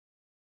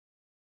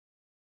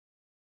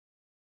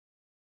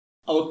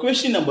our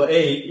question number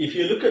 8, if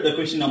you look at the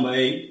question number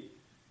 8,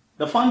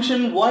 the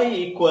function y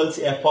equals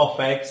f of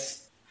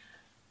x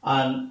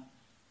and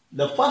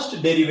the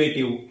first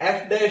derivative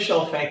f dash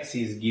of x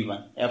is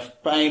given,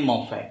 f prime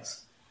of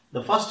x.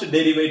 The first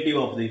derivative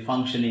of the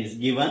function is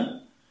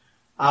given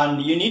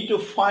and you need to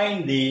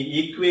find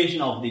the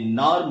equation of the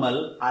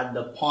normal at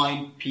the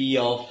point P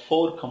of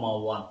 4,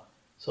 1.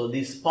 So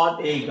this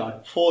part A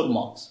got 4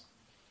 marks.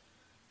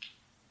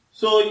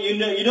 So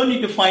you don't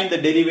need to find the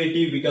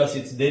derivative because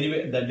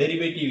the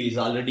derivative is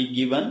already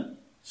given.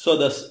 So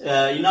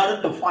in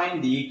order to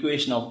find the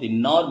equation of the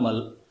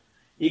normal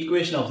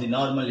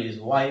is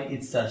y,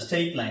 it's a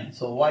straight line.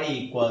 So y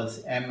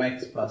equals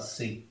mx plus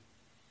c.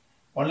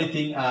 Only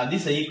thing,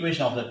 this is the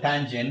equation of the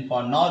tangent.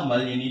 For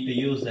normal, you need to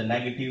use the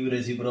negative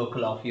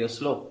reciprocal of your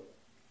slope.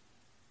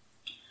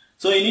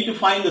 So you need to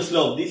find the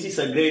slope. This is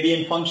a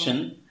gradient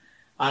function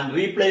and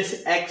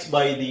replace x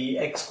by the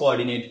x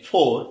coordinate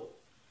 4.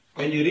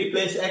 When you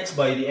replace x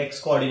by the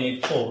x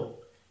coordinate 4,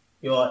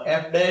 your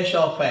f dash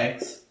of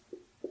x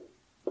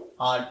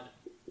at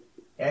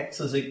x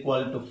is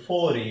equal to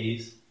 4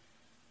 is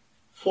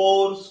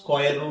 4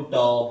 square root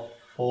of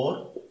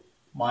 4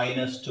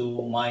 minus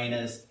 2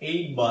 minus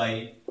 8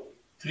 by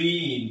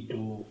 3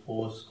 into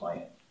 4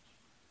 square.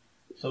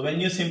 So when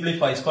you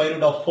simplify, square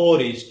root of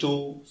 4 is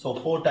 2. So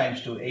 4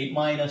 times 2, 8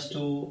 minus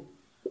 2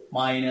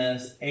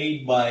 minus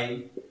 8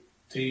 by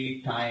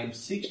 3 times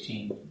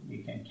 16.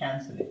 You can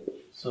cancel it.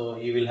 So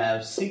you will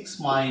have 6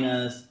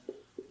 minus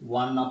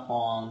 1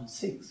 upon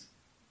 6,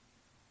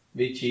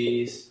 which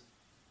is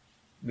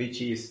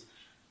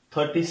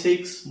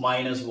 36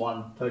 minus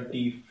 1,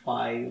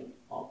 35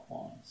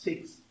 upon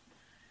 6.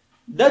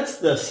 That's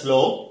the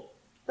slope.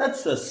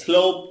 That's the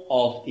slope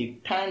of the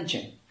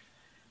tangent.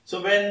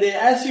 So when they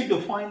ask you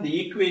to find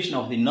the equation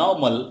of the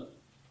normal,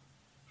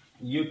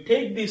 you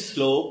take this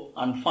slope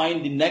and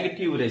find the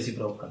negative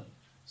reciprocal.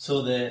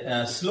 So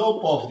the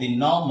slope of the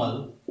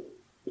normal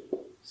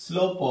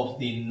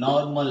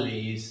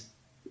is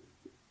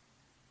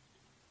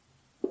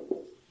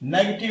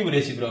negative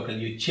reciprocal.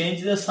 You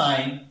change the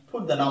sign,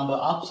 put the number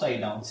upside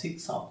down,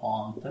 6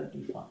 upon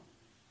 35.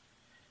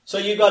 So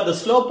you got the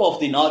slope of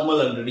the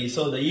normal already.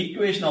 So the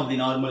equation of the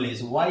normal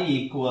is y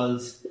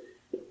equals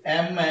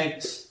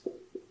mx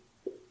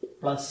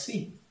plus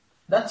c.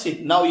 That's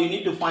it. Now you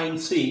need to find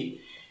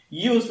c.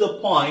 Use the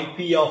point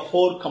P of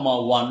 4,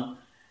 1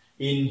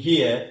 in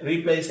here.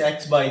 Replace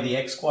x by the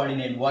x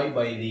coordinate, y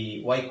by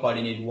the y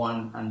coordinate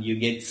 1 and you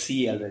get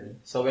c already.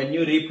 So when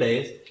you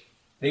replace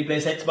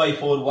x by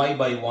 4, y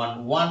by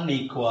 1, 1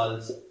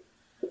 equals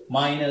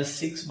minus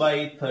 6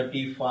 by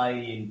 35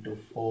 into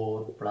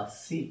 4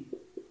 plus c.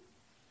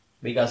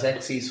 Because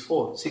x is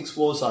 4. 6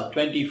 4s are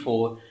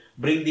 24.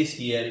 Bring this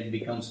here, it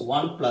becomes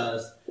 1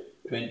 plus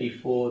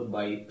 24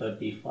 by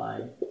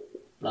 35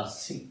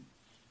 plus c.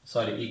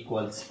 Sorry,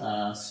 equals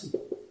c.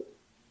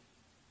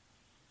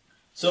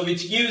 So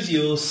which gives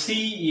you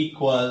c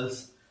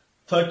equals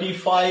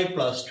 35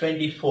 plus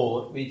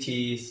 24, which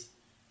is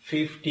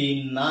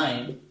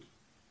 59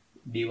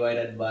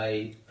 divided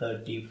by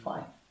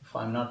 35. If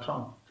I'm not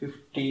wrong,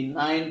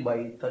 59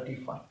 by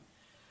 35.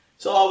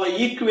 So our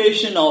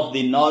equation of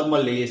the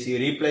normal is, you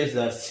replace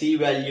the c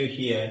value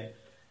here.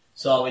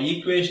 So our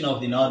equation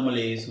of the normal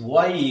is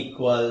y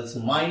equals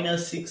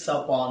minus 6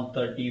 upon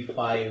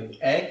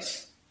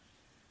 35x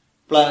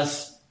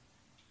plus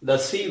the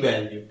c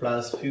value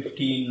plus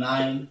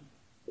 59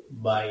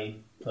 by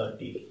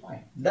 35.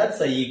 That's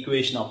the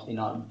equation of the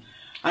normal.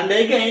 And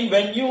again,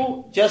 when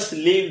you just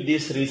leave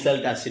this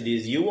result as it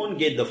is, you won't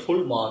get the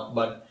full mark,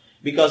 but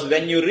because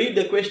when you read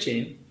the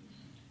question,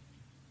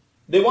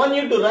 they want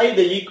you to write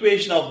the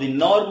equation of the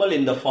normal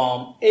in the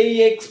form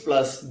ax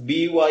plus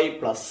by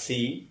plus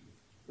c,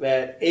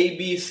 where a,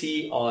 b,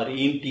 c are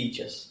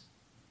integers.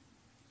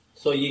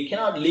 So you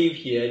cannot leave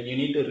here, you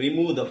need to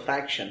remove the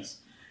fractions.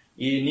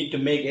 You need to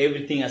make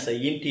everything as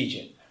an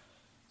integer.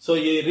 So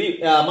you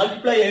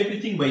multiply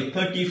everything by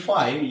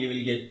 35, you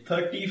will get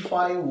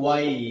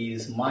 35y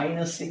is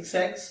minus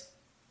 6x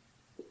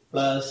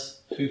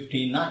plus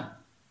 59.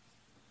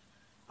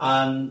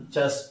 And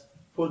just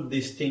put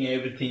this thing,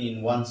 everything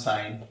in one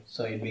side.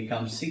 So it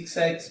becomes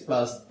 6x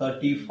plus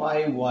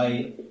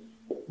 35y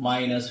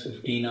minus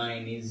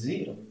 59 is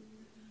 0.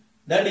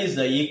 That is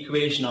the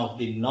equation of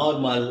the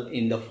normal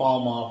in the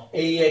form of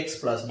ax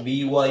plus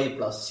by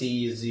plus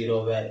c is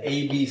 0, where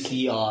a, b,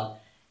 c are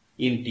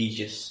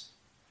integers.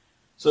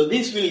 So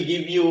this will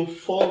give you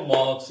 4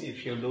 marks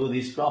if you do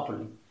this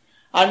properly.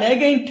 And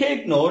again,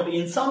 take note,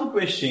 in some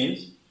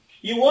questions,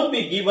 you won't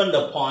be given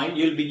the point,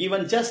 you will be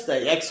given just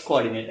the x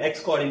coordinate.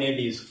 X coordinate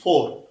is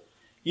 4.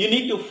 You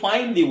need to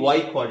find the y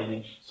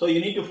coordinate. So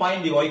you need to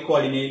find the y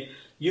coordinate.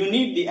 You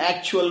need the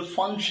actual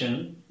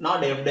function,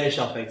 not f dash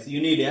of x. You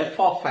need f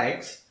of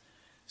x.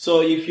 So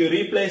if you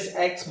replace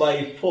x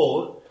by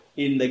 4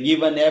 in the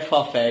given f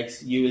of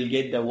x, you will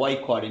get the y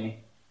coordinate.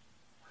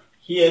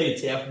 Here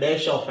it's f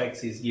dash of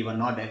x is given,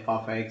 not f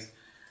of x.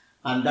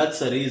 And that's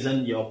the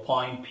reason your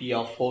point P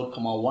of 4,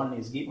 1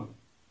 is given.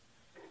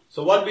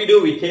 So what we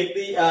do, we take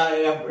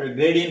the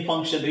gradient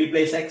function,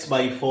 replace x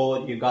by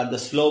 4, you got the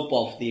slope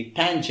of the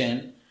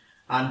tangent,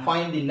 and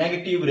find the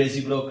negative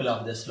reciprocal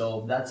of the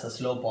slope, that's the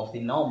slope of the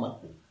normal.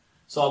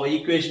 So our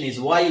equation is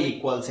y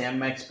equals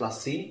mx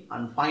plus c,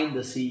 and find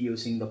the c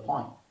using the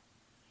point.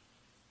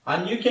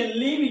 And you can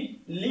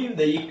leave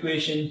the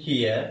equation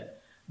here,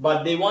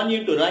 but they want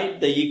you to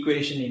write the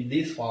equation in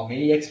this form,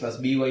 ax plus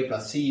by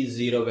plus c is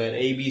 0, where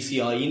a, b,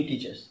 c are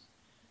integers.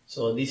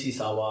 So this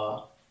is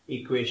our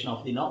equation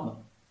of the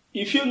normal.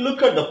 If you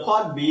look at the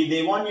part B,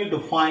 they want you to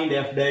find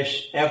f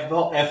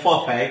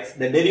of x.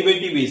 The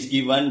derivative is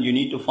given, you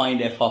need to find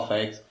f of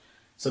x.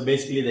 So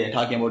basically they are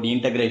talking about the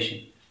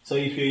integration. So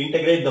if you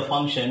integrate the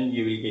function,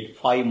 you will get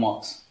 5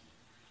 marks.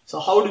 So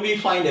how do we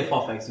find f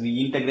of x? We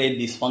integrate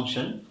this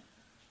function.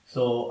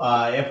 So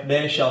f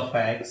dash of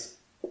x,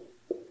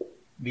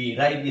 we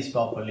write this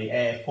properly,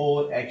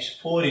 4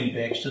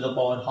 into x to the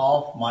power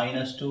half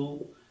minus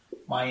 2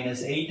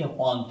 minus 8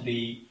 upon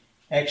 3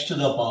 x to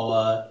the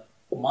power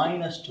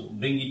minus 2.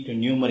 Bring it to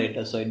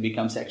numerator, so it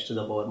becomes x to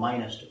the power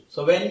minus 2.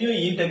 So when you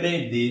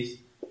integrate this,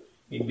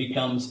 it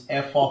becomes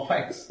f of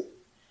x.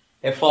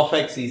 F of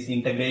x is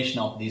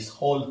integration of this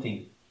whole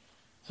thing.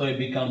 So it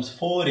becomes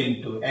 4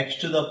 into x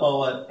to the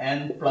power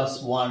n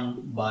plus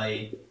 1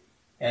 by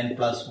n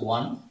plus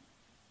 1.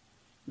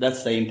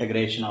 That's the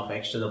integration of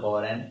x to the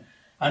power n.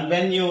 And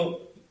when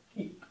you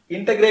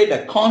integrate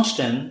a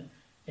constant,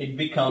 it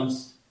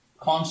becomes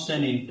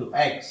constant into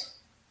x.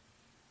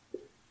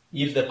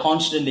 If the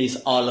constant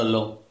is all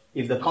alone.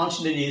 If the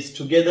constant is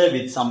together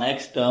with some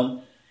x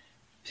term,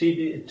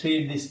 keep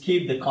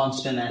the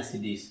constant as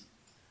it is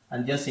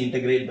and just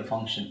integrate the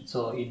function.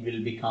 So it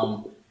will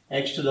become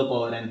x to the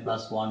power n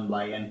plus 1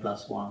 by n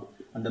plus 1.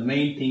 And the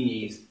main thing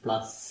is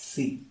plus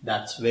c.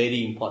 That's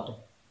very important.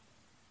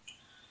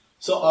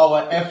 So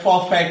our f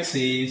of x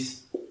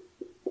is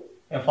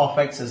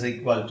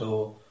equal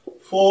to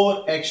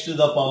 4x to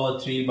the power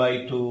 3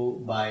 by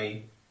 2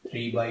 by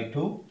 3 by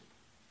 2.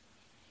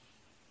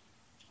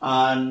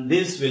 And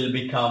this will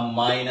become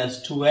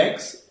minus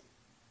 2x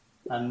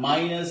and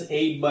minus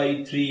 8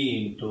 by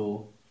 3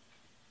 into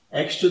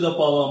x to the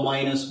power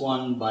minus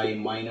 1 by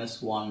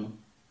minus 1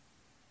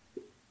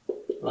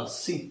 plus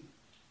c.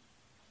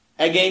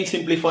 Again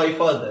simplify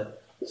further.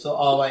 So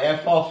our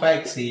f of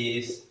x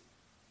is,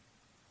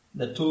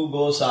 the 2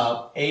 goes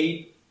up,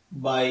 8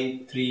 by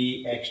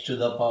 3 x to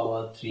the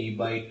power 3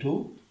 by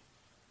 2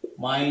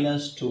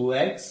 minus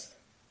 2x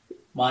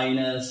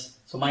minus,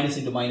 so minus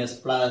into minus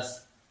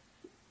plus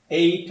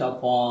 8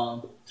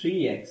 upon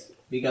 3x,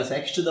 because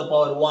x to the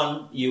power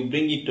 1, you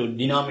bring it to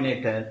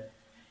denominator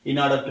in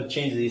order to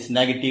change this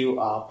negative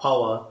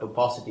power to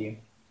positive.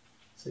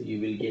 So you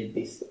will get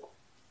this.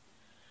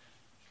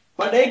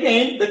 But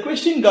again, the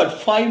question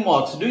got 5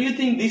 marks. Do you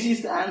think this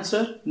is the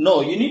answer?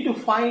 No, you need to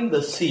find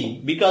the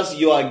c, because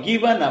you are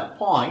given a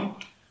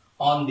point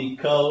on the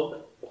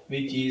curve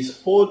which is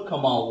 4,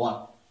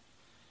 1.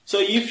 So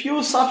if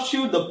you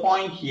substitute the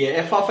point here,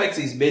 f of x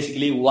is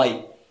basically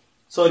y.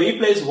 So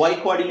replace y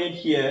coordinate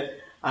here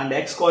and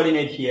x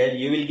coordinate here,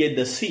 you will get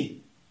the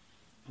c.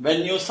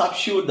 When you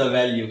substitute the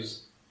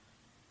values.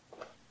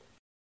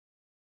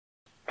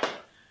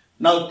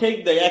 Now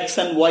take the x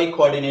and y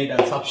coordinate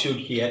and substitute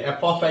here.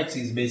 F of x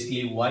is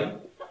basically y.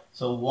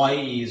 So y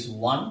is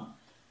 1.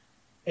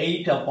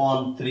 8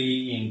 upon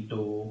 3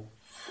 into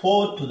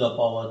 4 to the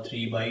power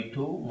 3 by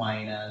 2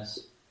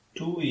 minus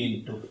 2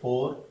 into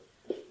 4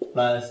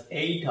 plus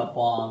 8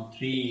 upon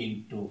 3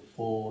 into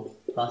 4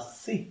 plus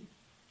c.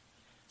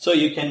 So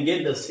you can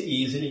get the c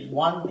easily.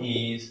 1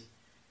 is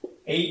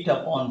 8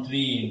 upon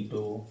 3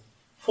 into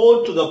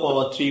 4 to the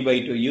power 3 by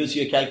 2. Use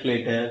your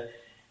calculator.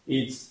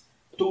 It's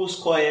 2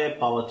 square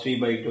power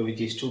 3 by 2,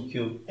 which is 2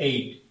 cube.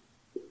 8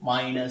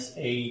 minus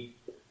 8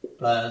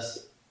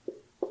 plus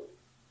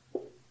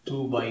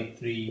 2 by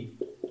 3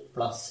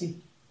 plus c.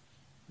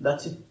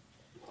 That's it.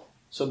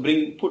 So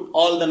put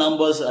all the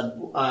numbers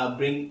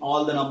bring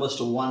all the numbers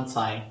to one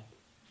side.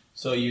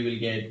 So you will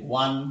get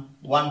 1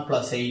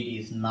 plus 8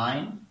 is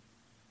 9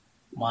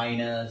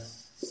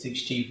 minus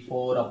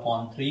 64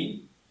 upon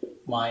 3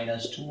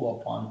 minus 2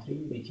 upon 3,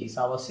 which is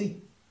our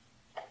c.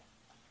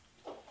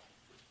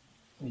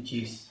 Which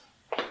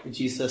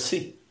is a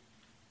c.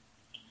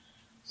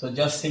 So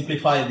just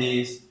simplify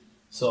this.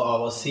 So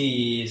our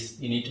c is,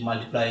 you need to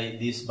multiply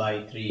this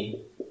by 3.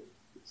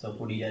 So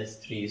put it as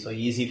 3. So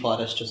easy for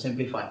us to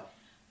simplify.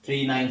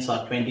 3 9s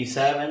are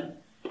 27,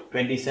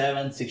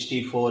 27,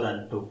 64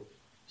 and 2.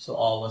 So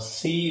our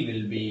c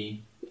will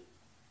be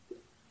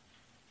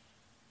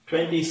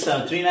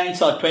 27. 3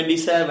 9s are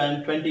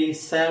 27,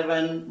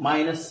 27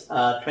 minus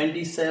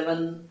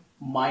 27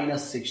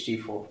 minus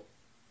 64.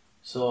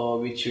 So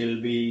which will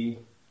be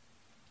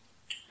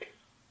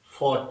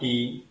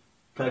 40,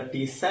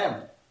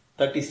 37.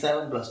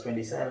 37 plus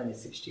 27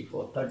 is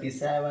 64.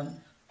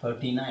 37,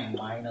 39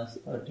 minus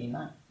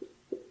 39.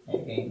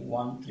 Again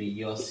 1, 3.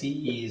 Your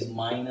c is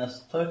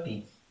minus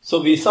 13.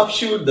 So we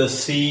substitute the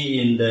c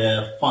in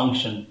the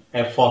function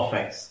f of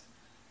x.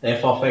 The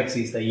f of x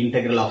is the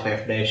integral of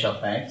f dash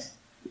of x.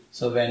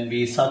 So when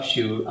we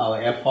substitute,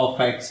 our f of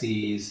x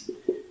is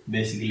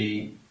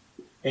basically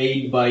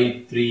 8 by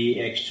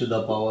 3x to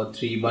the power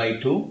 3 by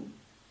 2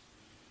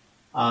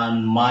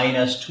 and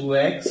minus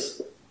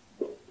 2x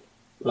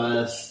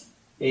plus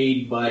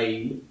 8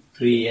 by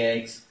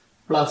 3x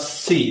plus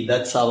c,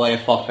 that's our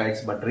f of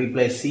x, but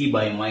replace c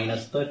by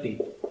minus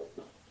 13.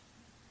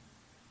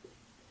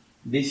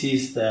 This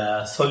is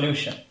the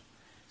solution.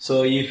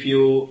 So if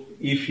you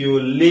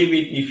leave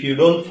it, if you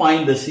don't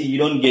find the c, you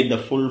don't get the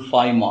full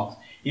 5 marks.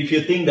 If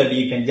you think that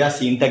you can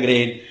just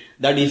integrate,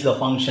 that is the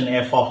function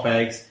f of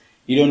x,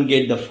 you don't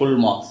get the full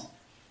marks.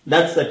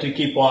 That's the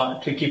tricky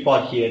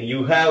part here.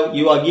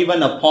 You are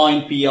given a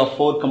point p of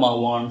 4,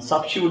 1,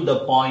 substitute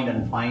the point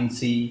and find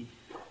c,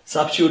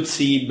 substitute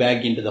c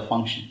back into the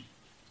function.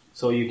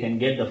 So you can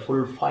get the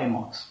full 5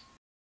 marks.